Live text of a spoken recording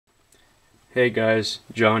Hey guys,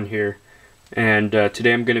 John here, and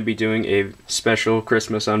today I'm going to be doing a special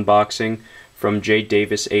Christmas unboxing from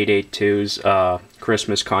jdavis882's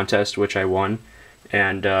Christmas contest, which I won.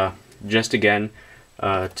 And just again,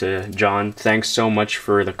 to John, thanks so much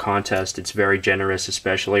for the contest. It's very generous,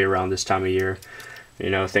 especially around this time of year. You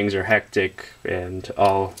know, things are hectic and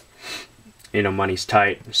all, money's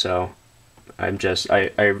tight, so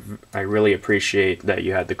I really appreciate that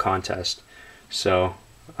you had the contest. So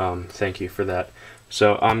thank you for that.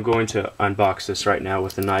 So I'm going to unbox this right now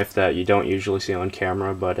with a knife that you don't usually see on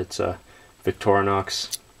camera, but it's a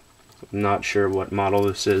Victorinox. I'm not sure what model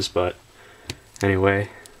this is, but anyway.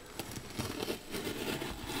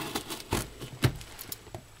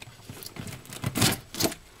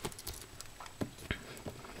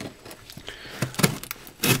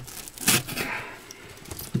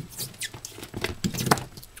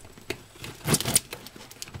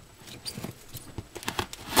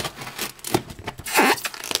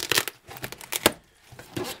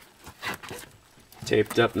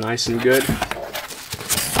 Taped up nice and good.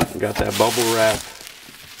 Got that bubble wrap.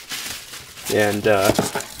 And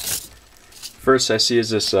first I see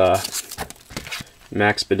is this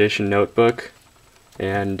Maxpedition notebook,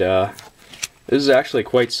 and this is actually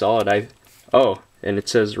quite solid. And it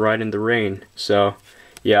says "Ride in the Rain," so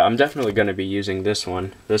yeah, I'm definitely going to be using this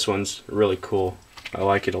one. This one's really cool. I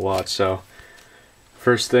like it a lot. So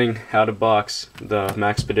first thing out of box, the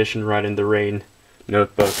Maxpedition Ride in the Rain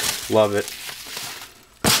notebook. Love it.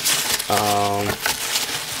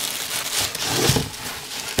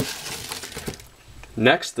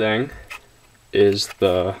 Next thing is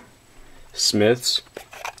the Smith's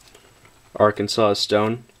Arkansas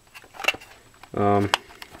stone.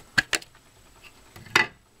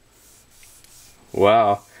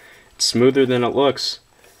 Wow, it's smoother than it looks.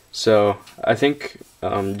 So I think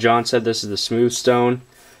John said this is the smooth stone,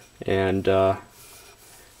 and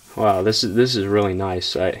wow, this is really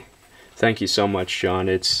nice. Thank you so much, John.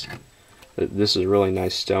 This is a really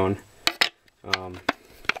nice stone.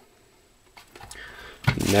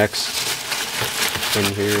 Next in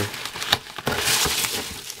here,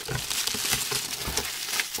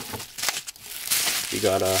 you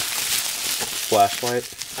got a flashlight,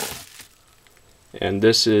 and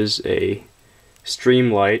this is a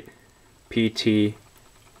Streamlight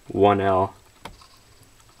PT1L.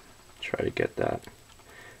 Try to get that.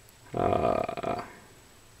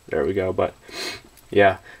 There we go. But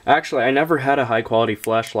yeah, actually, I never had a high quality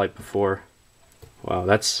flashlight before. Wow,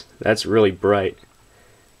 that's really bright.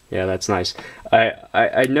 Yeah, that's nice.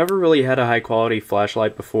 I never really had a high quality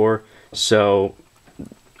flashlight before, so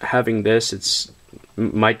having this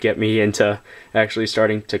might get me into actually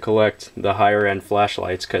starting to collect the higher end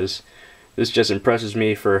flashlights, because this just impresses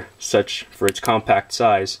me for its compact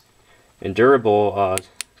size and durable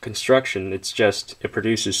construction. It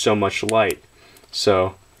produces so much light.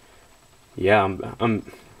 So yeah, I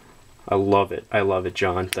love it. I love it,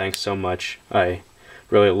 John. Thanks so much. I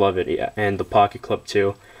really love it. Yeah, and the pocket clip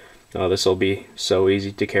too. This will be so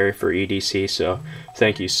easy to carry for EDC, so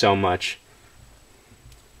thank you so much.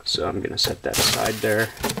 So I'm going to set that aside there.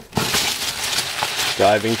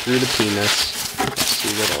 Diving through the peanuts. Let's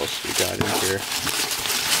see what else we got in here.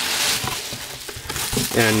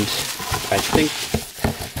 And I think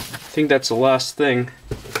that's the last thing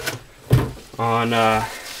on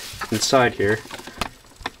inside here.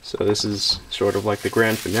 So this is sort of like the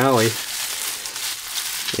grand finale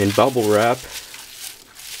in bubble wrap.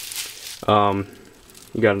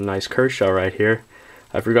 You got a nice Kershaw right here.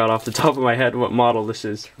 I forgot off the top of my head what model this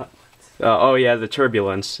is. Oh yeah, the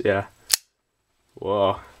Turbulence, yeah.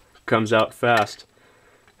 Whoa, comes out fast.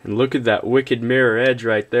 And look at that wicked mirror edge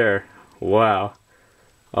right there. Wow.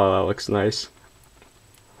 Oh, that looks nice.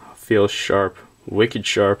 Feels sharp, wicked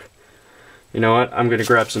sharp. You know what, I'm gonna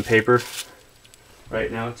grab some paper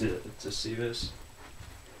right now to see this.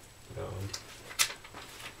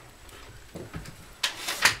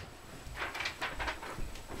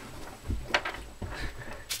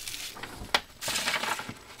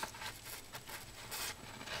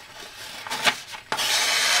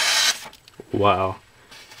 Wow.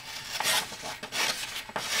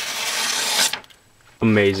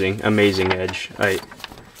 Amazing, amazing edge.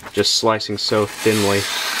 Just slicing so thinly.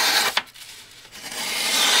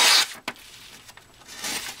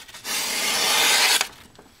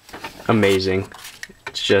 Amazing.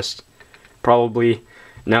 It's just probably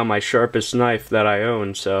now my sharpest knife that I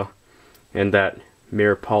own, so, and that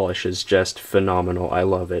mirror polish is just phenomenal. I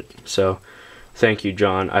love it. So thank you,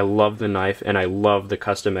 John. I love the knife, and I love the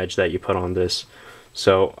custom edge that you put on this.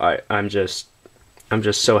 So I'm just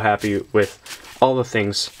so happy with all the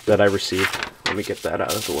things that I received. Let me get that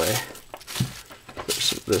out of the way.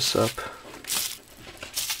 this up.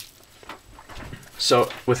 So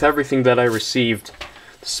with everything that I received,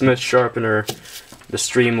 the Smith sharpener, the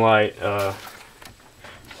Streamlight,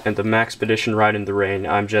 and the Maxpedition Ride in the Rain,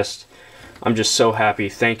 I'm just so happy.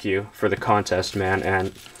 Thank you for the contest, man,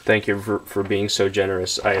 and thank you for being so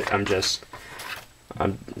generous. I'm just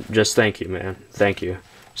thank you, man. Thank you.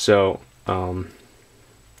 So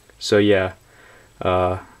yeah,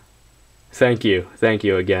 thank you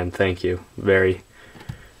again. Thank you. Very,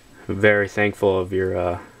 very thankful of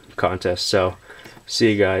your contest. So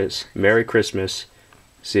see you guys. Merry Christmas.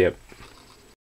 See ya.